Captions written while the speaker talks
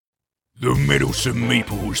The Meddlesome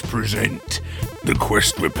Meeples present the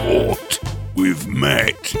Quest Report with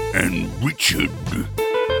Matt and Richard.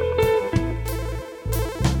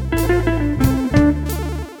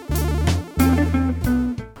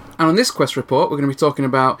 And on this Quest Report, we're going to be talking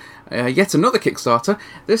about yet another Kickstarter,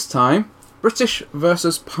 this time British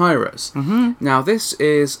versus Pirates. Mm-hmm. Now, this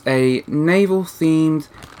is a naval-themed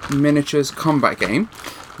miniatures combat game.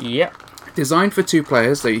 Yep. Designed for 2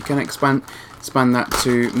 players, though you can expand that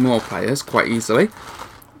to more players quite easily.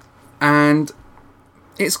 And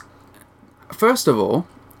it's, first of all,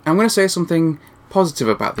 I'm going to say something positive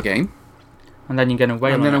about the game. And then you're going to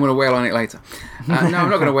wail on it. And then I'm going to wail on it later. No, I'm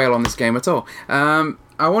not going to wail on this game at all.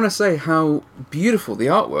 I want to say how beautiful the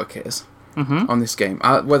artwork is on this game.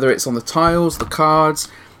 Whether it's on the tiles, the cards,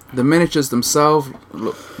 the miniatures themselves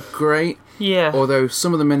look great. Yeah. Although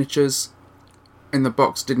some of the miniatures in the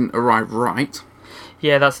box didn't arrive right.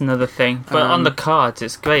 Yeah, that's another thing. But on the cards,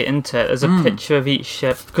 it's great, isn't it? There's a picture of each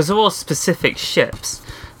ship. Because they're all specific ships,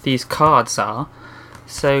 these cards are.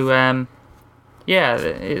 So, yeah,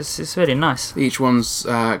 it's really nice. Each one's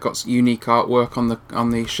got unique artwork on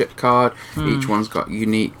the ship card. Each one's got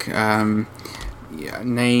unique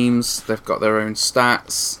names. They've got their own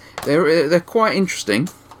stats. They're quite interesting.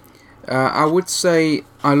 I would say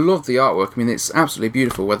I love the artwork. I mean, it's absolutely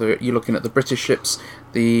beautiful. Whether you're looking at the British ships,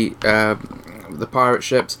 the pirate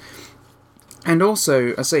ships, and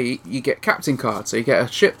also I say you get captain cards. So you get a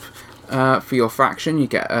ship for your faction. You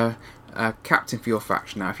get a captain for your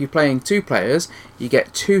faction. Now, if you're playing 2 players, you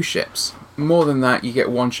get 2 ships. More than that, you get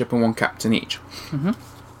 1 ship and 1 captain each.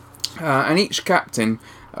 And each captain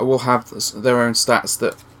will have their own stats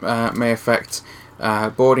that may affect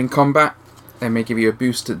boarding combat. They may give you a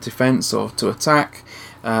boost to defense or to attack.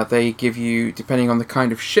 They give you, depending on the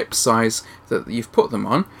kind of ship size that you've put them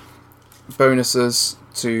on, bonuses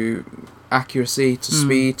to accuracy, to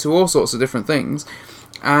speed, to all sorts of different things.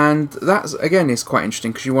 And that, again, is quite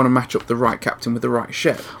interesting because you want to match up the right captain with the right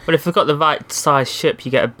ship. Well, if you've got the right size ship,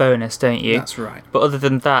 you get a bonus, don't you? That's right. But other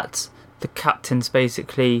than that, the captain's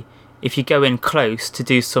basically, if you go in close to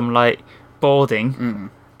do some, like,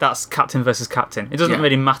 boarding, that's captain versus captain. It doesn't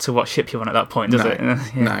really matter what ship you're on at that point, does it?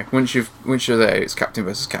 No. Once you're there, it's captain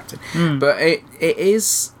versus captain. But it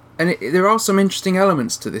is, and there are some interesting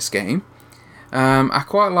elements to this game. I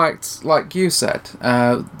quite liked, like you said,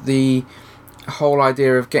 the whole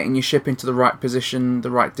idea of getting your ship into the right position, the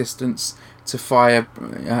right distance to fire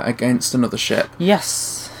against another ship.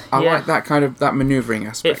 Yes. I like that manoeuvring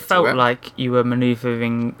aspect. It felt like you were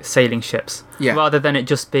manoeuvring sailing ships, rather than it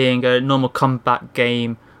just being a normal combat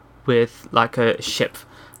game with like a ship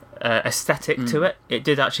aesthetic to it. It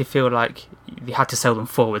did actually feel like you had to sail them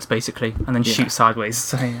forwards basically and then shoot sideways.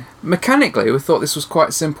 So, yeah. Mechanically, we thought this was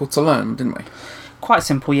quite simple to learn, didn't we? Quite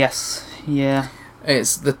simple, yes. Yeah.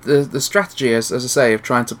 It's the strategy, as I say, of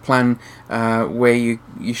trying to plan where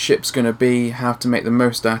your ship's going to be, how to make the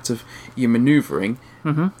most out of your manoeuvring.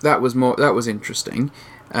 That was interesting.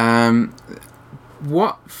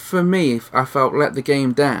 What for me, I felt let the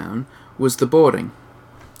game down was the boarding.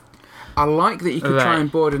 I like that you could try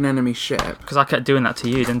and board an enemy ship. Because I kept doing that to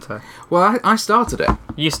you, didn't I? Well, I started it.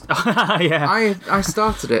 Yeah. I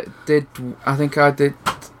started it. I think I did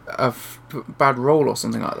a bad roll or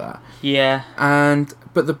something like that. Yeah.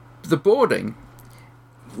 But the boarding,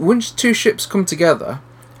 once 2 ships come together,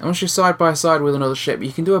 and once you're side by side with another ship,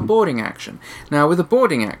 you can do a boarding action. Now, with a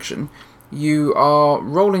boarding action, you are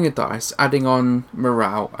rolling a dice, adding on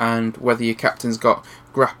morale, and whether your captain's got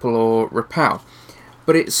grapple or repel.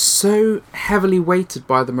 But it's so heavily weighted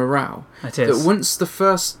by the morale that once the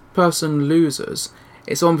first person loses,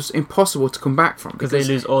 it's almost impossible to come back from. Because they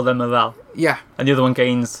lose all their morale. Yeah. And the other one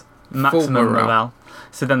gains maximum morale.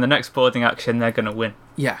 So then the next boarding action, they're going to win.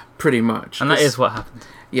 Yeah, pretty much. And that is what happened.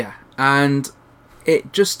 Yeah. And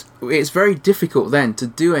it's very difficult then to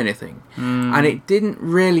do anything. And it didn't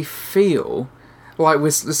really feel, like we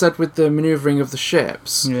said with the manoeuvring of the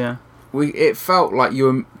ships, it felt like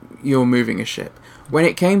you were moving a ship. When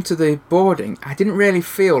it came to the boarding, I didn't really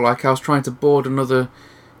feel like I was trying to board another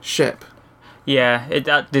ship. Yeah,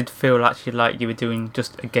 that did feel actually like you were doing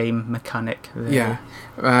just a game mechanic. Really. Yeah,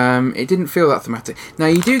 it didn't feel that thematic. Now,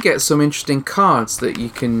 you do get some interesting cards that you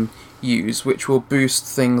can use, which will boost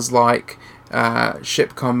things like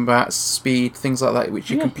ship combat, speed, things like that, which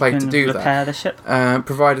you can play to do that. Repair the ship.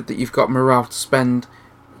 Provided that you've got morale to spend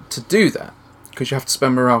to do that, because you have to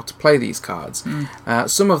spend morale to play these cards.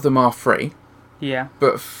 Some of them are free. Yeah.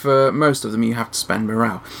 But for most of them, you have to spend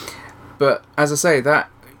morale. But as I say, that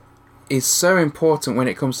is so important when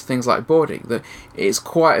it comes to things like boarding that it's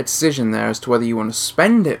quite a decision there as to whether you want to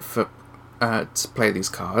spend it for to play these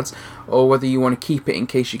cards, or whether you want to keep it in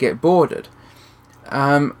case you get boarded.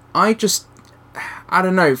 I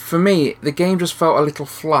don't know. For me, the game just felt a little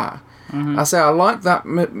flat. Mm-hmm. I say I like that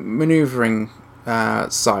manoeuvring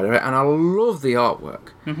side of it, and I love the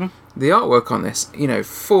artwork. Mm-hmm. The artwork on this,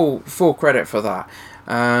 full credit for that.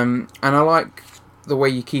 And I like the way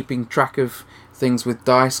you're keeping track of things with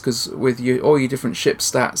dice, because with all your different ship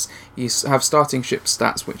stats, you have starting ship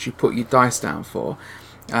stats which you put your dice down for.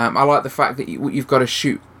 I like the fact that you've got to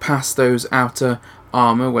shoot past those outer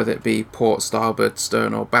armour, whether it be port, starboard,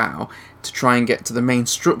 stern or bow, to try and get to the main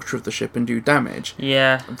structure of the ship and do damage.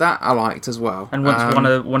 Yeah. That I liked as well. And once one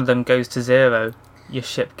of them goes to 0, your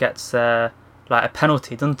ship gets like a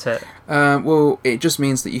penalty, doesn't it? Well, it just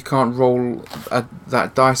means that you can't roll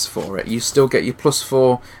that dice for it. You still get your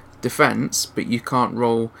 +4 defence, but you can't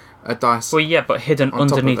roll a dice. Well, yeah, but hidden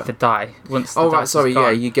underneath the die. Once the dice is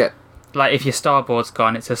gone, you get... Like, if your starboard's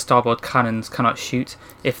gone, it says starboard cannons cannot shoot.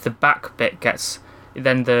 If the back bit gets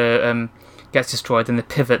destroyed, then the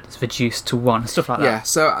pivot is reduced to 1, stuff like that. Yeah,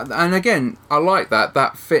 so, and again, I like that.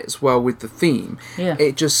 That fits well with the theme. Yeah.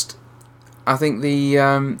 It just... I think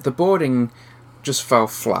the boarding just fell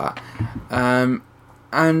flat. And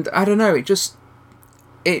I don't know, it just...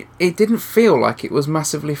 It didn't feel like it was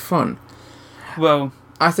massively fun. Well,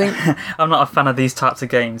 I think... I'm not a fan of these types of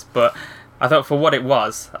games, but I thought for what it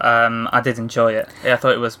was, I did enjoy it. I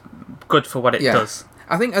thought it was good for what it does.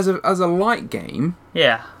 I think as a light game,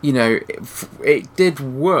 yeah, it did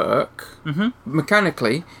work. Mm-hmm.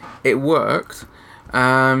 Mechanically, it worked.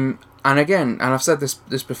 And again, and I've said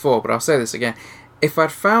this before, but I'll say this again. If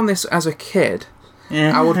I'd found this as a kid,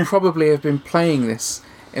 I would probably have been playing this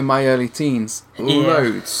in my early teens.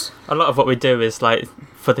 Loads. A lot of what we do is like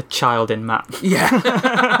for the child in Matt. Yeah.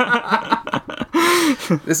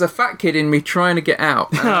 There's a fat kid in me trying to get out.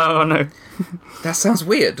 Oh no. That sounds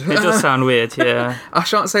weird. It does sound weird, yeah. I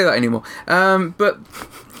shan't say that anymore. But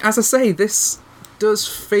as I say, this does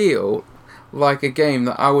feel like a game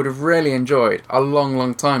that I would have really enjoyed a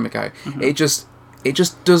long time ago. Mm-hmm. It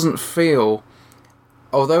just doesn't feel,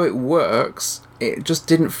 although it works, it just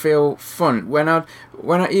didn't feel fun. When I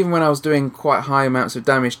was doing quite high amounts of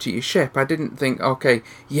damage to your ship, I didn't think, okay,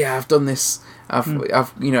 yeah, I've done this. I've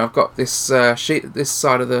got this this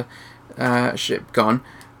side of the ship gone.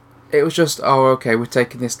 It was just, oh, okay, we're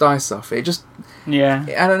taking this dice off. It just, yeah,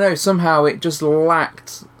 I don't know. Somehow it just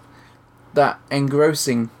lacked that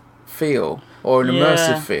engrossing feel or an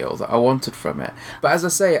immersive feel that I wanted from it. But as I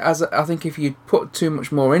say, I think if you'd put too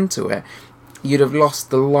much more into it, you'd have lost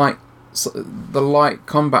the light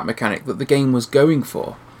combat mechanic that the game was going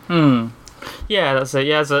for. Yeah, that's it.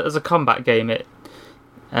 Yeah, as a combat game,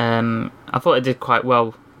 I thought it did quite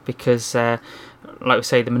well because, like we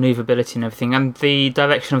say, the manoeuvrability and everything, and the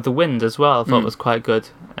direction of the wind as well, I thought was quite good.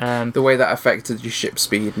 The way that affected your ship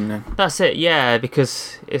speed and that's it. Yeah,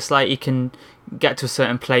 because it's like you can get to a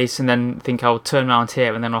certain place and then think I'll turn around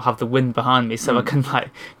here and then I'll have the wind behind me, so I can like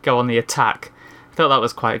go on the attack. I thought that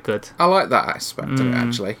was quite good. I like that aspect of it,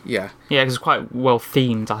 actually. Yeah. Yeah, because it's quite well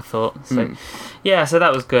themed, I thought. So, yeah, so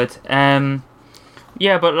that was good.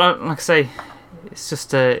 Yeah, but like I say, it's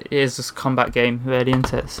just it is just a combat game, really,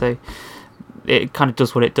 isn't it? So it kind of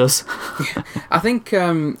does what it does. Yeah. I think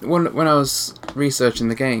when I was researching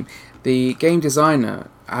the game designer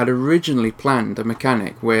had originally planned a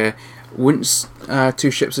mechanic where once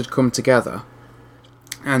 2 ships had come together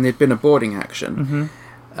and there'd been a boarding action,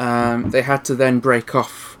 they had to then break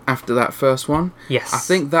off after that first one. Yes. I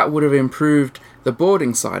think that would have improved the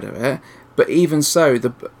boarding side of it, but even so,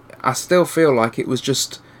 I still feel like it was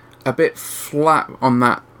just a bit flat on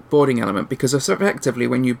that boarding element, because effectively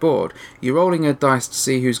when you board, you're rolling a dice to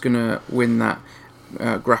see who's going to win that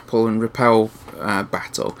grapple and repel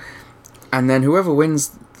battle, and then whoever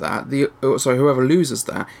wins that, whoever loses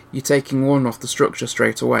that, you're taking 1 off the structure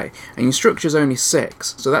straight away, and your structure's only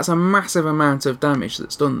 6, so that's a massive amount of damage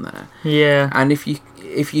that's done there. Yeah. And if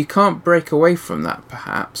you can't break away from that,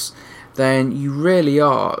 perhaps, then you really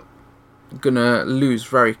are gonna lose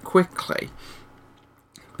very quickly.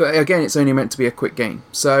 But again, it's only meant to be a quick game,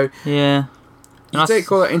 so yeah, you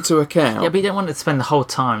take all that into account. Yeah, but you don't want to spend the whole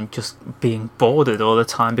time just being boarded all the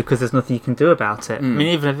time because there's nothing you can do about it. I mean,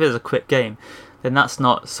 even if it is a quick game, then that's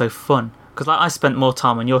not so fun. Because like, I spent more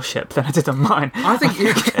time on your ship than I did on mine. I think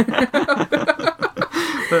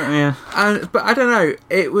but yeah, but I don't know.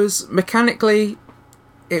 It was mechanically,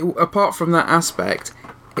 apart from that aspect,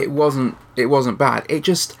 it wasn't bad. It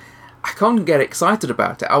just, I couldn't get excited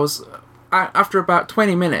about it. After about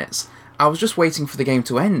 20 minutes, I was just waiting for the game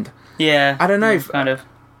to end. Yeah, I don't know. Kind of.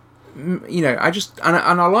 I just and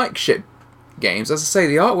I like ship games. As I say,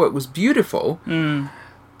 the artwork was beautiful.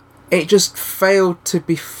 it just failed to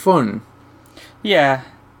be fun. Yeah.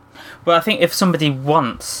 Well, I think if somebody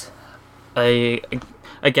wants a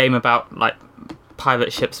game about like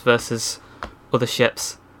pirate ships versus other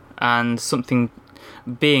ships and something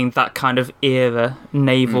being that kind of era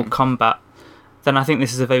naval combat, then I think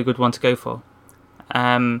this is a very good one to go for.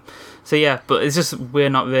 So yeah, but it's just we're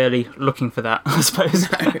not really looking for that, I suppose.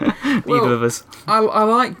 Neither of us. I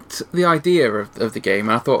liked the idea of the game,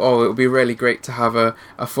 and I thought, it would be really great to have a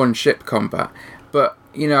fun ship combat. But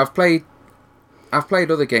I've played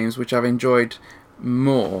other games which I've enjoyed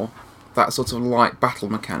more, that sort of light battle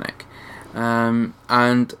mechanic, and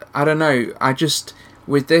I don't know.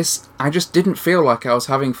 With this, I just didn't feel like I was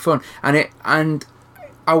having fun, and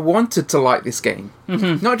I wanted to like this game,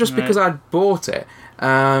 not just because I'd bought it.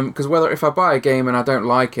 Because if I buy a game and I don't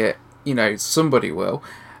like it, somebody will.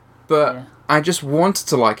 But I just wanted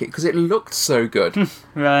to like it because it looked so good.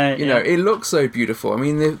 Right. It looked so beautiful. I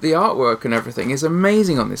mean, the artwork and everything is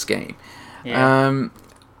amazing on this game. Yeah.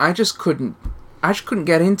 I just couldn't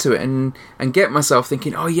get into it and get myself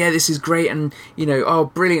thinking, oh yeah, this is great, and oh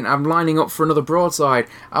brilliant, I'm lining up for another broadside.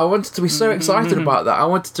 I wanted to be so excited about that. I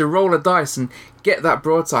wanted to roll a dice and get that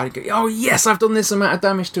broadside and go, oh yes, I've done this amount of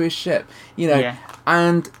damage to his ship.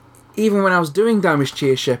 And even when I was doing damage to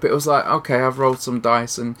your ship, it was like, okay, I've rolled some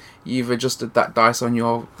dice and you've adjusted that dice on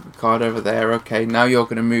your card over there. Okay, now you're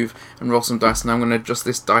going to move and roll some dice, and I'm going to adjust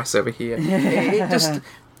this dice over here.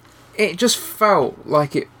 It just felt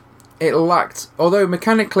like it lacked, although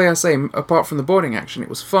mechanically, I say, apart from the boarding action, it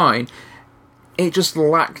was fine. It just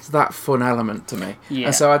lacked that fun element to me. Yeah.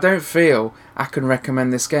 And so I don't feel I can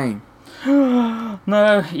recommend this game. No,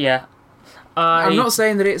 yeah. I'm not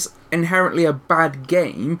saying that it's inherently a bad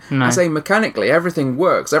game. No. I say mechanically everything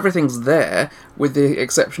works. Everything's there, with the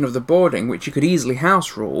exception of the boarding, which you could easily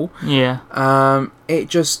house rule. Yeah. It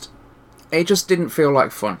just didn't feel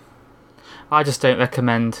like fun. I just don't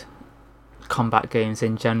recommend combat games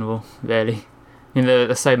in general, really.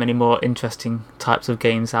 There's so many more interesting types of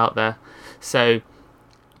games out there. So,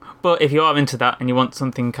 but if you are into that and you want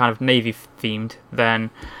something kind of Navy themed,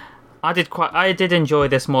 then I did enjoy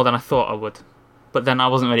this more than I thought I would. But then I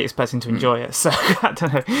wasn't really expecting to enjoy it, so I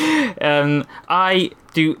don't know.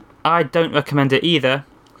 I don't recommend it either,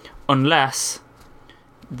 unless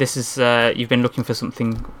this is you've been looking for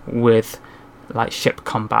something with like ship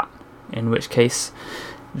combat, in which case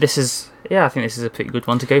this is. Yeah, I think this is a pretty good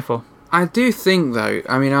one to go for. I do think, though,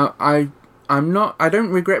 I mean, I don't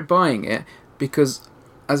regret buying it because,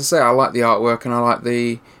 as I say, I like the artwork and I like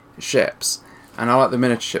the ships and I like the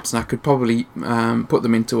miniature ships, and I could probably put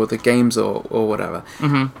them into other games or whatever.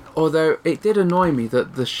 Mm-hmm. Although it did annoy me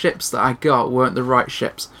that the ships that I got weren't the right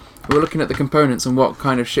ships. We were looking at the components and what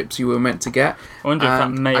kind of ships you were meant to get. I wonder if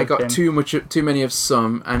that may have been... too many of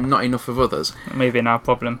some and not enough of others. Maybe our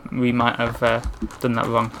problem. We might have done that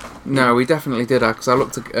wrong. No, we definitely did, because I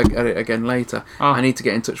looked at it again later. Oh. I need to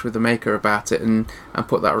get in touch with the maker about it and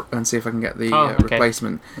put that and see if I can get the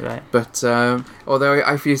replacement. Right. But although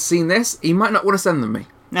if you've seen this, he might not want to send them me.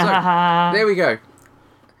 So, there we go.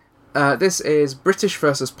 This is British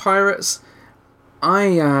versus Pirates.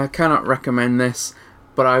 I cannot recommend this,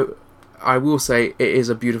 but I will say it is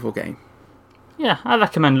a beautiful game. Yeah, I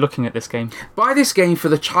recommend looking at this game. Buy this game for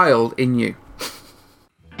the child in you.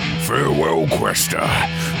 Farewell, Quester.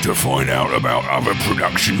 To find out about other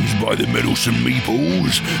productions by the Meddlesome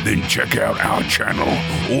Meeples, then check out our channel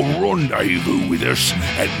or rendezvous with us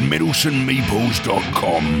at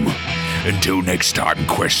meddlesomemeeples.com. Until next time,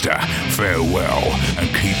 Quester, farewell,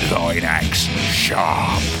 and keep thine axe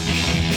sharp.